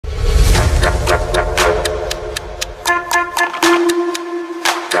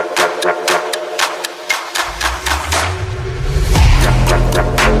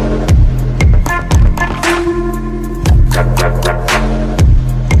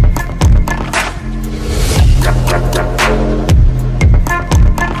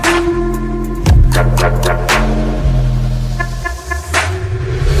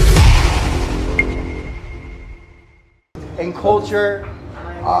culture,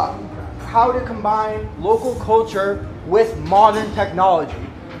 how to combine local culture with modern technology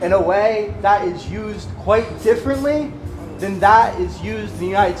in a way that is used quite differently than that is used in the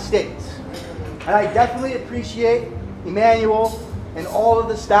United States. And I definitely appreciate Emmanuel and all of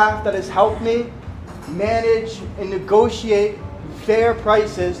the staff that has helped me manage and negotiate fair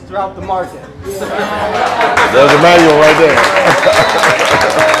prices throughout the market. There's Emmanuel right there.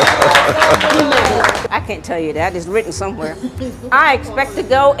 I can't tell you that. It's written somewhere. I expect to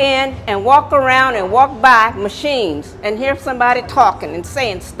go in and walk around and walk by machines and hear somebody talking and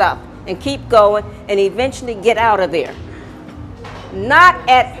saying stuff and keep going and eventually get out of there. Not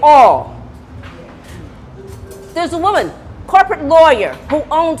at all. There's a woman, corporate lawyer, who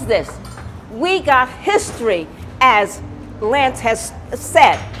owns this. We got history, as Lance has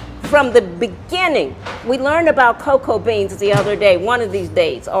said, from the beginning. We learned about cocoa beans the other day, one of these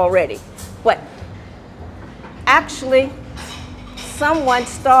days already. But actually, someone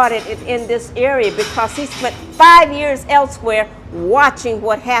started it in this area because he spent 5 years elsewhere watching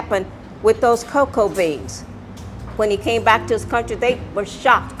what happened with those cocoa beans. When he came back to his country, they were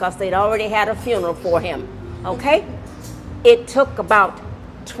shocked because they'd already had a funeral for him, okay? It took about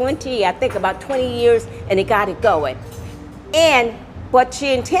 20 years, and he got it going. And what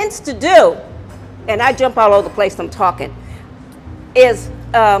she intends to do, and I jump all over the place I'm talking, is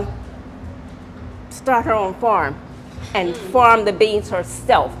start her own farm and farm the beans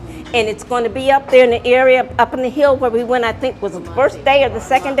herself. And it's going to be up there in the area, up in the hill where we went, I think, was it the first day or the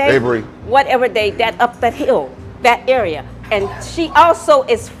second day? Avery. Whatever day, that up that hill, that area. And she also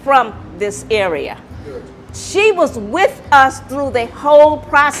is from this area. She was with us through the whole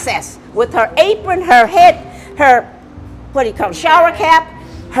process with her apron, her head, her, what do you call it, shower cap,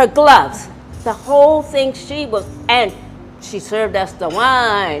 her gloves. The whole thing she was, and she served us the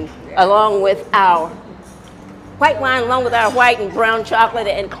wine along with our white wine, along with our white and brown chocolate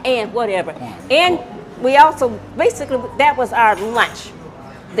and whatever. And we also, basically, that was our lunch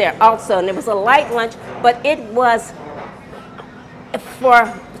there also. And it was a light lunch, but it was, as far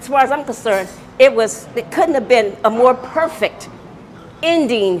as I'm concerned, it couldn't have been a more perfect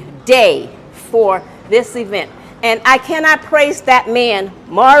ending day for this event. And I cannot praise that man,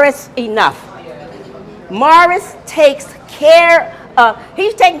 Morris, enough. Morris takes care of,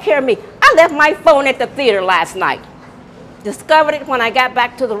 he's taking care of me. I left my phone at the theater last night. Discovered it when I got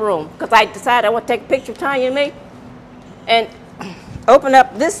back to the room because I decided I want to take a picture of Tanya and me. And opened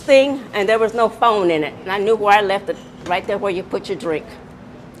up this thing and there was no phone in it. And I knew where I left it, right there where you put your drink.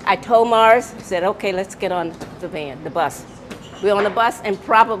 I told Morris, he said, okay, let's get on the bus. We were on the bus, and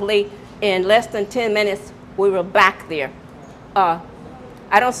probably in less than 10 minutes, we were back there. I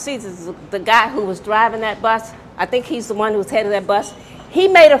don't see the guy who was driving that bus. I think he's the one who's head of that bus. He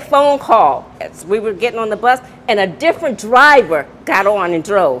made a phone call as we were getting on the bus, and a different driver got on and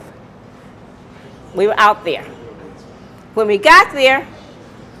drove. We were out there. When we got there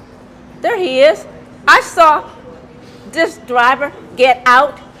he is. I saw this driver get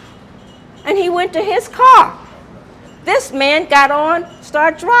out, and he went to his car. This man got on,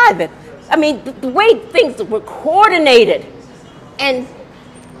 started driving. I mean, the way things were coordinated, and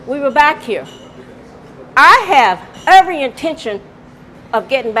we were back here. I have every intention of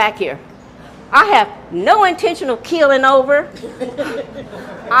getting back here. I have no intention of keeling over.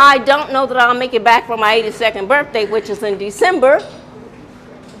 I don't know that I'll make it back for my 82nd birthday, which is in December,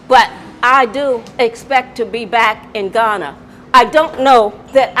 but I do expect to be back in Ghana. I don't know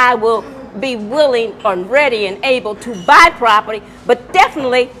that I will be willing or ready and able to buy property, but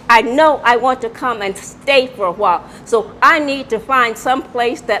definitely I know I want to come and stay for a while. So I need to find some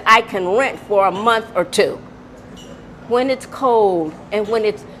place that I can rent for a month or two. When it's cold and when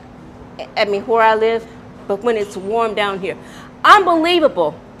it's, I mean, where I live, but when it's warm down here.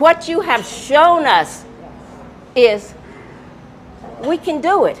 Unbelievable. What you have shown us is we can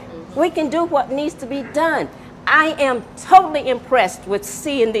do it. We can do what needs to be done. I am totally impressed with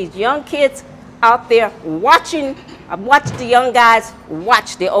seeing these young kids out there watching. I watched the young guys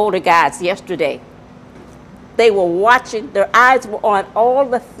watch the older guys yesterday. They were watching, their eyes were on all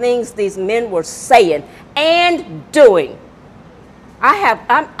the things these men were saying and doing.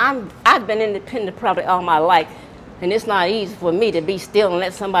 I've been independent probably all my life, and it's not easy for me to be still and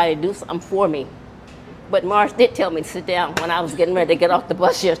let somebody do something for me. But Morris did tell me to sit down when I was getting ready to get off the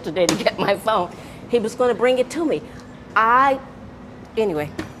bus yesterday to get my phone. He was going to bring it to me.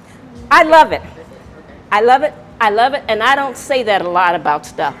 Anyway, I love it. I love it. I love it. And I don't say that a lot about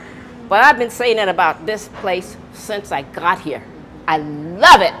stuff, but I've been saying that about this place since I got here. I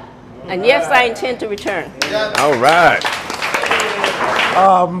love it. And yes, I intend to return. All right.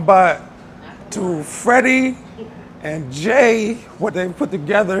 But to Freddie And Jay, what they've put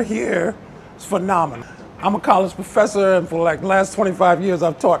together here is phenomenal. I'm a college professor, and for like the last 25 years,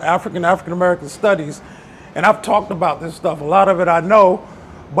 I've taught African-American studies, and I've talked about this stuff. A lot of it I know,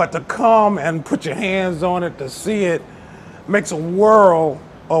 but to come and put your hands on it, to see it, makes a world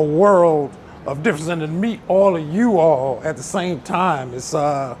of difference. And to meet all of you all at the same time is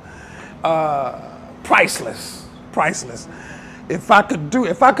priceless, priceless. If I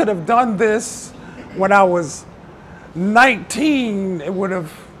could have done this when I was 19, it would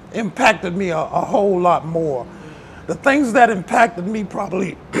have impacted me a whole lot more. The things that impacted me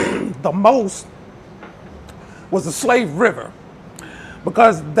probably the most was the Slave River,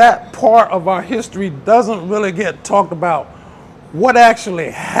 because that part of our history doesn't really get talked about. What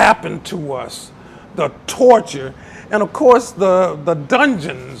actually happened to us, the torture, and of course the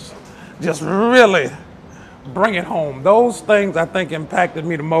dungeons just really bring it home. Those things I think impacted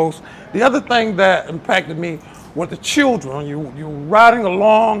me the most. The other thing that impacted me were the children. You're riding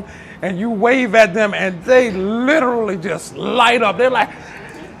along and you wave at them and they literally just light up. They're like,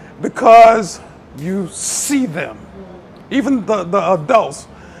 because you see them. Even the adults,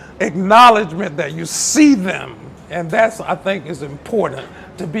 acknowledgement that you see them. And that's, I think, is important,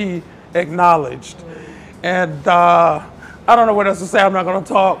 to be acknowledged. And I don't know what else to say. I'm not going to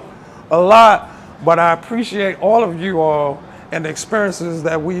talk a lot, but I appreciate all of you all and the experiences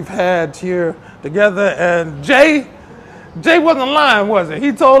that we've had here together. And Jay wasn't lying, was it?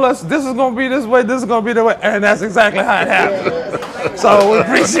 He told us this is going to be this way, this is going to be the way, and that's exactly how it happened. So we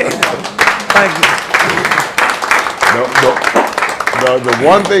appreciate it. Thank you. The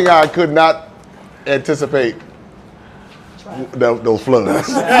one thing I could not anticipate, those floods.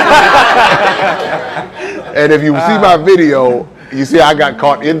 And if you see my video, you see I got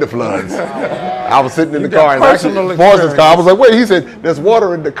caught in the floods. I was sitting in the car, and actually, Forrest's car, I was like, wait, he said, there's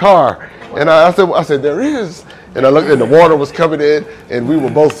water in the car. And I said, there is. And I looked, and the water was coming in, and we were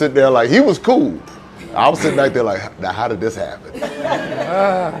both sitting there like, he was cool. I was sitting right there like, now how did this happen?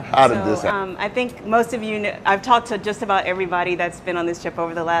 How did this happen? I think most of you know, I've talked to just about everybody that's been on this trip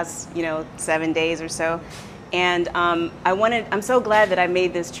over the last, 7 days or so. And I'm so glad that I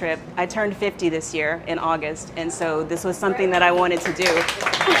made this trip. I turned 50 this year in August, and so this was something that I wanted to do.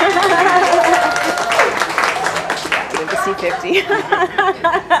 Good to see 50.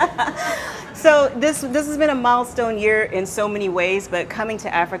 So this has been a milestone year in so many ways, but coming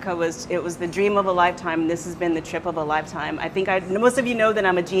to Africa was the dream of a lifetime, and this has been the trip of a lifetime. I think most of you know that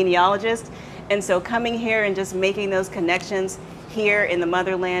I'm a genealogist, and so coming here and just making those connections here in the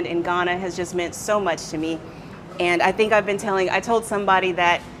motherland in Ghana has just meant so much to me. And I think I told somebody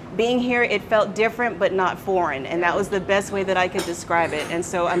that being here, it felt different but not foreign, and that was the best way that I could describe it. And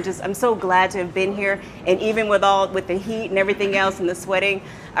so I'm so glad to have been here, and even with the heat and everything else and the sweating,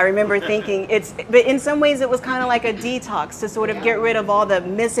 I remember thinking but in some ways it was kind of like a detox to sort of get rid of all the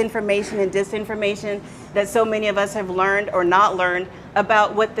misinformation and disinformation that so many of us have learned or not learned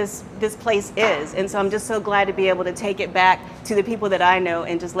about what this place is. And so I'm just so glad to be able to take it back to the people that I know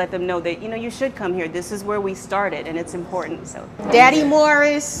and just let them know that, you should come here. This is where we started, and it's important. So Daddy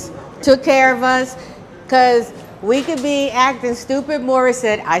Morris took care of us, because we could be acting stupid.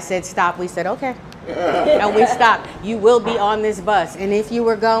 I said stop. We said okay. And we stopped. You will be on this bus, and if you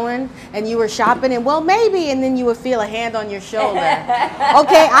were going and you were shopping, and well maybe, and then you would feel a hand on your shoulder.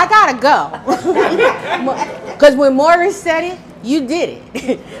 Okay, I gotta go. Because when Morris said it, you did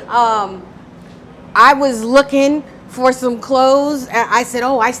it. I was looking for some clothes. I said,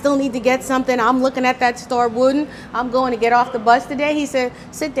 oh, I still need to get something. I'm looking at that store, Wooden. I'm going to get off the bus today. He said,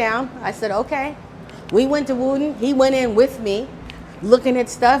 sit down. I said, okay. We went to Wooden. He went in with me, looking at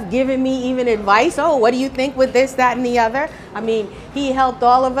stuff, giving me even advice. Oh, what do you think with this, that, and the other? I mean, he helped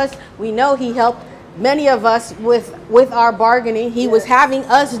all of us. We know he helped many of us with our bargaining. He was having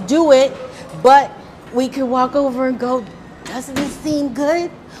us do it, but we could walk over and go, doesn't this seem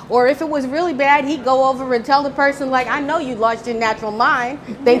good? Or if it was really bad, he'd go over and tell the person, like, I know you lost your natural mind,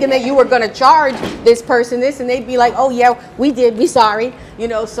 thinking that you were going to charge this person this, and they'd be like, oh yeah, we did, we sorry.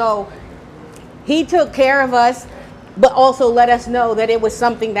 So he took care of us, but also let us know that it was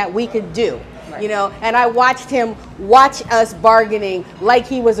something that we could do. Right. And I watched him watch us bargaining like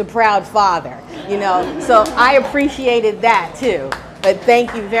he was a proud father, so I appreciated that too. But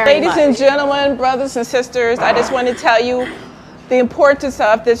thank you very much. Ladies and gentlemen, brothers and sisters, I just want to tell you the importance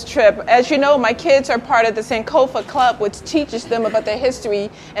of this trip. As you know, my kids are part of the Sankofa Club, which teaches them about their history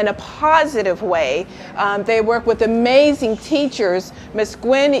in a positive way. They work with amazing teachers. Miss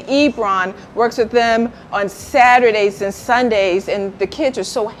Gwen Ebron works with them on Saturdays and Sundays, and the kids are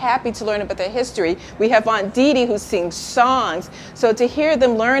so happy to learn about their history. We have Aunt Dee Dee who sings songs. So to hear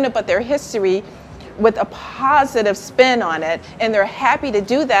them learn about their history with a positive spin on it, and they're happy to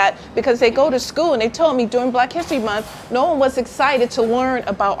do that because they go to school, and they told me during Black History Month, no one was excited to learn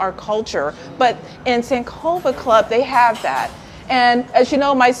about our culture. But in Sankofa Club, they have that. And as you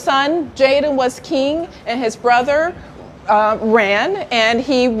know, my son, Jaden, was king, and his brother ran, and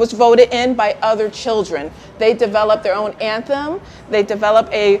he was voted in by other children. They developed their own anthem. They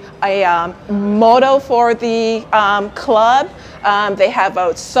developed a motto for the club. They have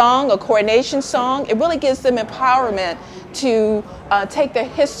a song, a coordination song. It really gives them empowerment to take their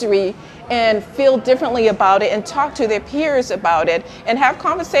history and feel differently about it and talk to their peers about it and have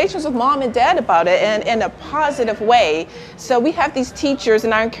conversations with mom and dad about it in a positive way. So we have these teachers,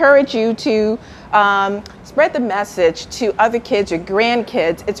 and I encourage you to spread the message to other kids, your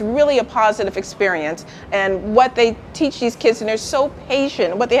grandkids. It's really a positive experience, and what they teach these kids, and they're so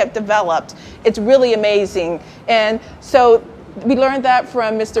patient, what they have developed, it's really amazing. And so we learned that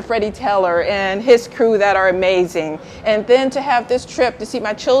from Mr. Freddie Taylor and his crew that are amazing. And then to have this trip to see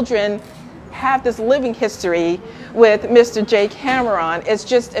my children have this living history with Mr. J. Cameron, it's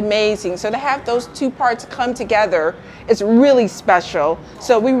just amazing. So to have those two parts come together is really special.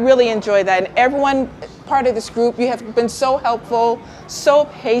 So we really enjoy that. And everyone part of this group, you have been so helpful, so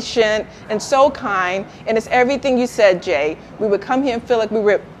patient, and so kind. And it's everything you said, Jay. We would come here and feel like we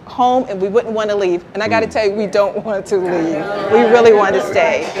were home and we wouldn't want to leave. And I got to tell you, we don't want to leave. We really want to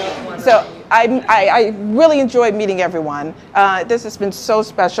stay. So I really enjoyed meeting everyone. This has been so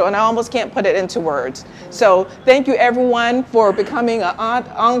special, and I almost can't put it into words. So thank you, everyone, for becoming an aunt,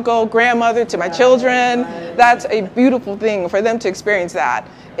 uncle, grandmother to my children. That's a beautiful thing. For them to experience that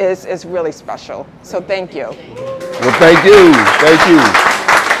is really special. So thank you. Well, thank you. Thank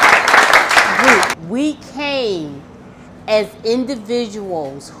you. We came as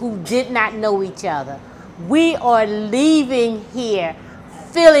individuals who did not know each other. We are leaving here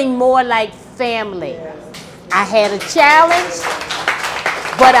feeling more like family. I had a challenge,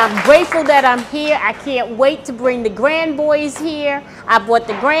 but I'm grateful that I'm here. I can't wait to bring the grandboys here. I brought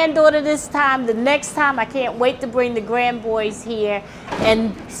the granddaughter this time. The next time, I can't wait to bring the grandboys here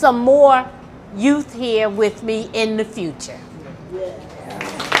and some more youth here with me in the future.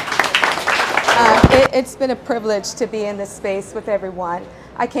 It's been a privilege to be in this space with everyone.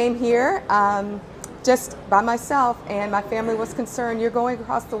 I came here just by myself, and my family was concerned, you're going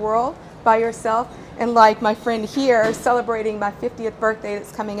across the world by yourself, and like my friend here, celebrating my 50th birthday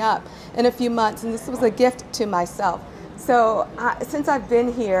that's coming up in a few months, and this was a gift to myself. So since I've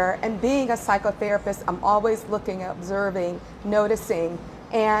been here, and being a psychotherapist, I'm always looking, observing, noticing,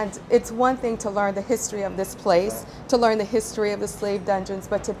 and it's one thing to learn the history of this place, to learn the history of the slave dungeons,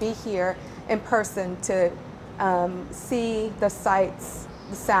 but to be here in person, to see the sights,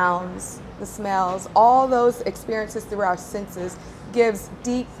 the sounds, the smells, all those experiences through our senses gives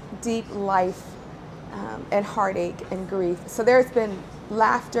deep, deep life and heartache and grief. So there's been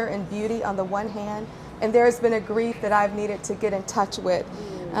laughter and beauty on the one hand, and there's been a grief that I've needed to get in touch with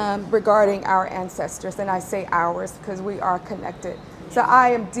regarding our ancestors, and I say ours because we are connected. So I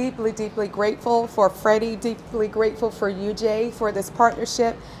am deeply, deeply grateful for Freddie, deeply grateful for you, Jay, for this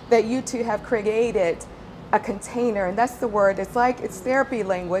partnership that you two have created a container, and that's the word. It's like it's therapy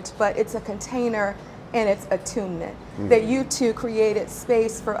language, but it's a container and it's attunement. That you two created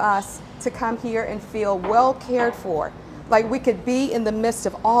space for us to come here and feel well cared for. Like we could be in the midst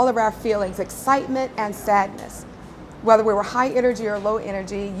of all of our feelings, excitement and sadness. Whether we were high energy or low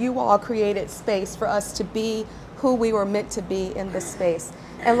energy, you all created space for us to be who we were meant to be in this space.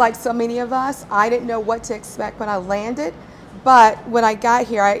 And like so many of us, I didn't know what to expect when I landed. But when I got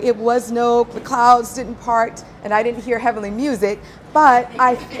here, the clouds didn't part, and I didn't hear heavenly music, but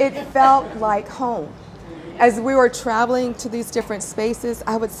it felt like home. As we were traveling to these different spaces,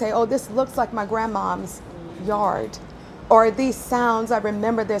 I would say, oh, this looks like my grandmom's yard. Or these sounds, I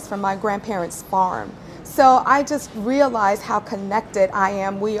remember this from my grandparents' farm. So I just realized how connected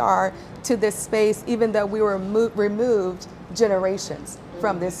we are to this space, even though we were removed generations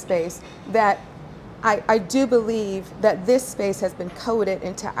from this space, that I do believe that this space has been coded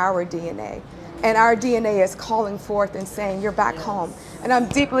into our DNA. And our DNA is calling forth and saying, you're back home. And I'm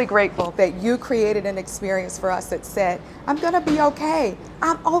deeply grateful that you created an experience for us that said, I'm gonna be okay.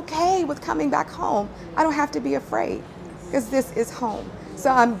 I'm okay with coming back home. I don't have to be afraid, because this is home. So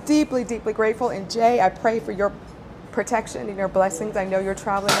I'm deeply, deeply grateful. And Jay, I pray for your protection and your blessings. I know you're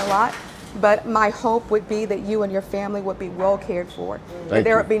traveling a lot, but my hope would be that you and your family would be well cared for. That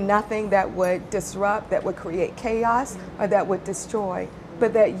there would be nothing that would disrupt, that would create chaos, or that would destroy,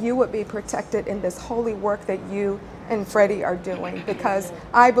 but that you would be protected in this holy work that you and Freddie are doing, because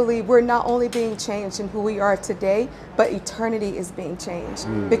I believe we're not only being changed in who we are today, but eternity is being changed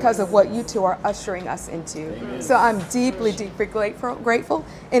because of what you two are ushering us into. So I'm deeply, deeply grateful,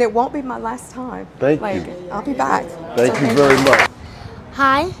 and it won't be my last time. Thank you. I'll be back. Thank you very much.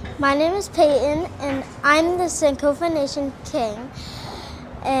 Hi, my name is Peyton, and I'm the Sankofa Nation King.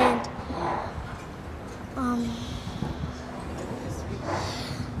 And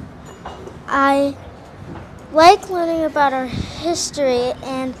I like learning about our history,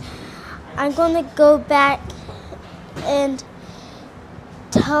 and I'm going to go back and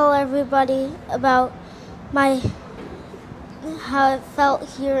tell everybody about how it felt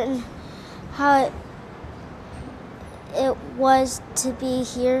here and how it was to be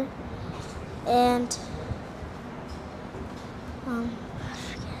here, and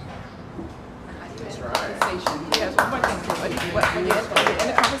Yes, one more thing. When you end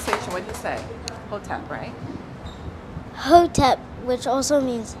the conversation, what did you say? Hotep, right? Hotep, which also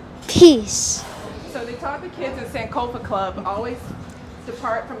means peace. So they taught the kids in Sankofa Club always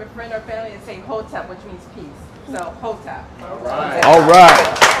depart from a friend or family and say Hotep, which means peace. So Hotep. All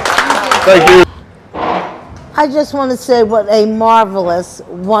right. Thank you. I just want to say what a marvelous,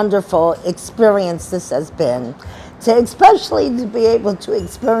 wonderful experience this has been. Especially to be able to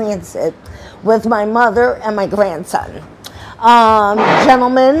experience it with my mother and my grandson.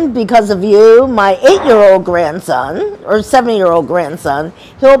 Gentlemen, because of you, my 8-year-old grandson, or 7-year-old grandson,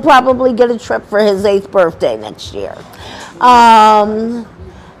 he'll probably get a trip for his 8th birthday next year. Oh,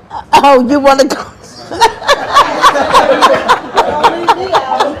 you want to go?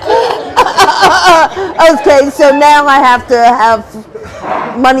 Okay, so now I have to have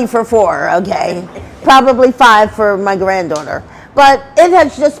money for 4, okay. Probably 5 for my granddaughter. But it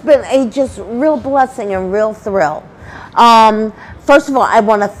has just been a real blessing and real thrill. First of all, I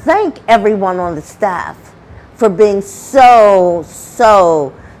want to thank everyone on the staff for being so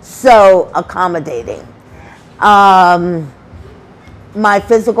accommodating. My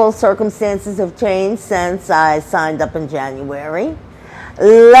physical circumstances have changed since I signed up in January.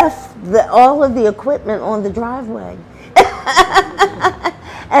 Left all of the equipment on the driveway.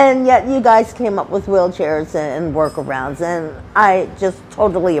 And yet you guys came up with wheelchairs and workarounds, and I just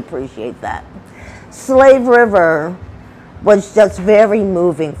totally appreciate that. Slave River was just very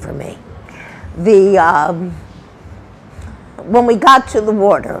moving for me. When we got to the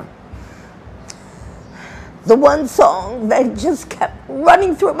water, the one song that just kept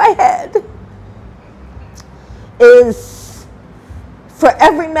running through my head is "For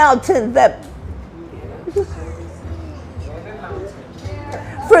Every Mountain That..."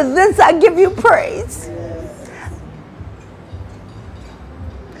 For this I give you praise.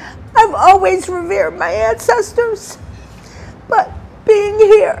 I've always revered my ancestors, but being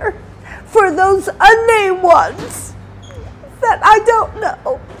here for those unnamed ones that I don't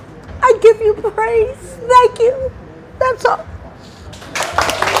know, I give you praise. Thank you. That's all.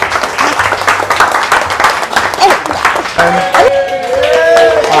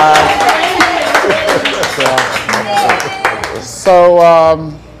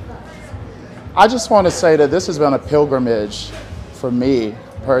 I just want to say that this has been a pilgrimage for me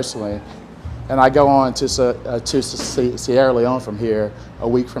personally, and I go on to Sierra Leone from here a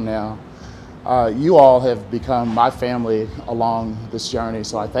week from now. You all have become my family along this journey,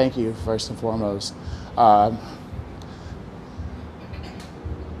 so I thank you first and foremost. I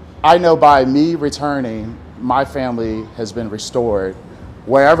know by me returning, my family has been restored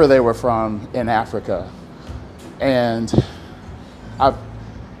wherever they were from in Africa. And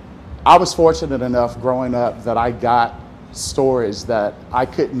I was fortunate enough growing up that I got stories that I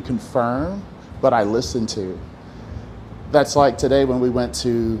couldn't confirm, but I listened to. That's like today when we went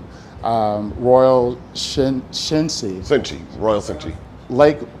to Royal Shinsi.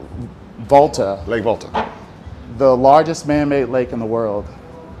 Lake Volta. Lake Volta. The largest man-made lake in the world.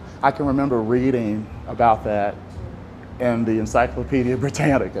 I can remember reading about that in the Encyclopedia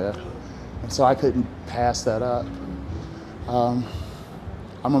Britannica, and so I couldn't pass that up.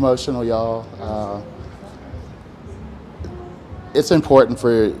 I'm emotional, y'all. It's important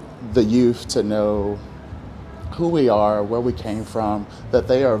for the youth to know who we are, where we came from, that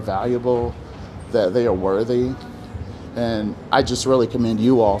they are valuable, that they are worthy. And I just really commend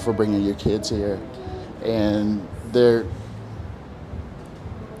you all for bringing your kids here. And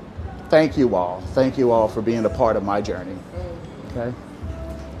thank you all. Thank you all for being a part of my journey. Okay?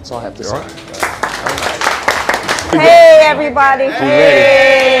 That's all I have to say. Hey, everybody.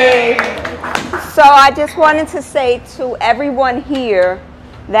 Hey. So I just wanted to say to everyone here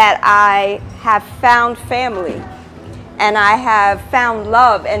that I have found family, and I have found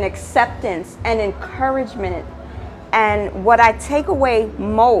love and acceptance and encouragement And what I take away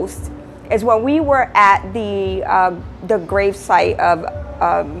most is when we were at the gravesite of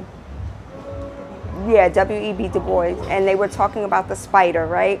W.E.B. Du Bois, and they were talking about the spider,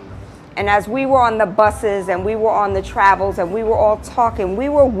 right? And as we were on the buses and we were on the travels and we were all talking, we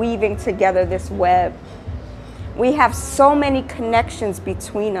were weaving together this web. We have so many connections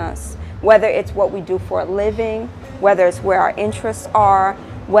between us, whether it's what we do for a living, whether it's where our interests are,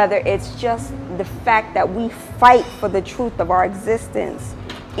 whether it's just the fact that we fight for the truth of our existence.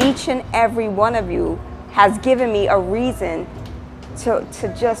 Each and every one of you has given me a reason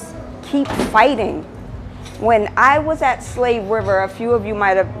to just keep fighting. When I was at Slave River, a few of you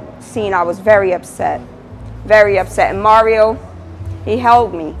might have seen, I was very upset. And Mario, he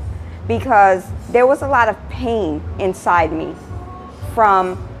held me because there was a lot of pain inside me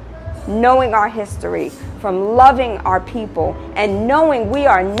from knowing our history, from loving our people, and knowing we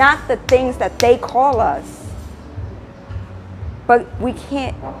are not the things that they call us. But we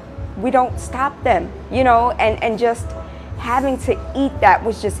don't stop them, you know, and just having to eat that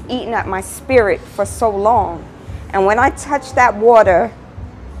was just eating at my spirit for so long. And when I touched that water,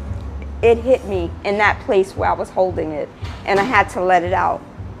 it hit me in that place where I was holding it, and I had to let it out.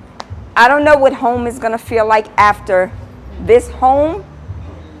 I don't know what home is gonna feel like after this home,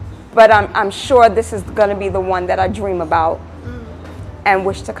 but I'm sure this is gonna be the one that I dream about and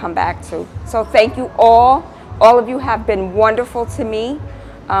wish to come back to. So thank you all. All of you have been wonderful to me.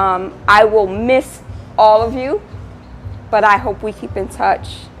 I will miss all of you, but I hope we keep in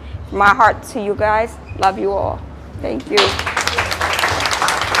touch. My heart to you guys. Love you all. Thank you.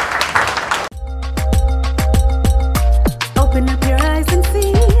 Open up your eyes and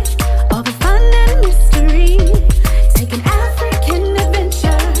see all the fun and mystery. Take an African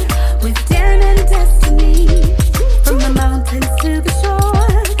adventure with Darren and Destiny. From the mountains to the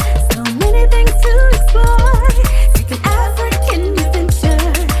shore, so many things to explore. Take an African adventure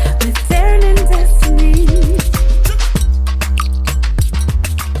with Darren and Destiny.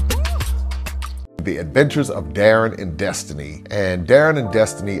 The Adventures of Darren and Destiny. And Darren and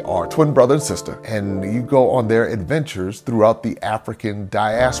Destiny are twin brother and sister, and you go on their adventures throughout the African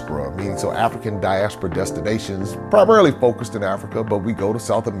diaspora, meaning so African diaspora destinations, primarily focused in Africa, but we go to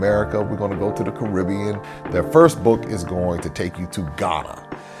South America, we're going to go to the Caribbean. Their first book is going to take you to Ghana,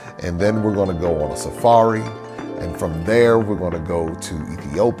 and then we're going to go on a safari, and from there we're going to go to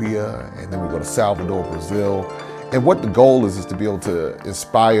Ethiopia, and then we go to Salvador, Brazil. And what the goal is to be able to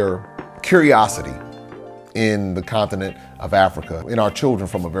inspire curiosity in the continent of Africa, in our children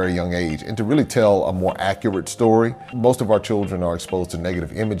from a very young age, and to really tell a more accurate story. Most of our children are exposed to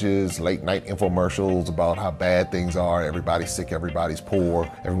negative images, late night infomercials about how bad things are, everybody's sick, everybody's poor,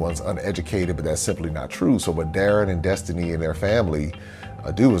 everyone's uneducated, but that's simply not true. So what Darren and Destiny and their family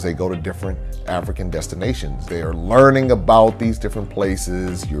do is they go to different African destinations. They are learning about these different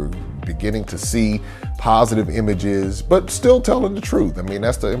places. You're beginning to see positive images, but still telling the truth. I mean,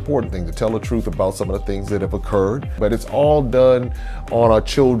 that's the important thing, to tell the truth about some of the things that have occurred. But it's all done on our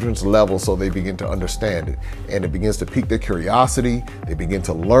children's level so they begin to understand it. And it begins to pique their curiosity. They begin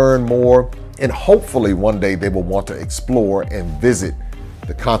to learn more. And hopefully one day they will want to explore and visit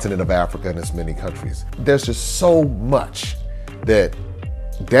the continent of Africa and its many countries. There's just so much that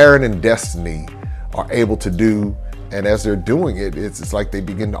Darren and Destiny are able to do, and as they're doing it, it's like they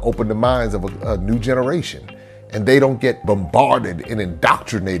begin to open the minds of a new generation, and they don't get bombarded and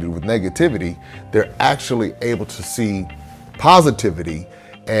indoctrinated with negativity. They're actually able to see positivity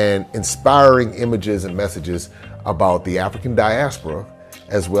and inspiring images and messages about the African diaspora,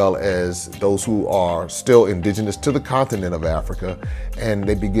 as well as those who are still indigenous to the continent of Africa, and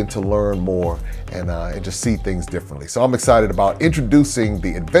they begin to learn more and just see things differently. So I'm excited about introducing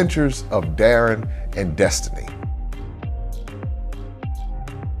The Adventures of Darren and Destiny.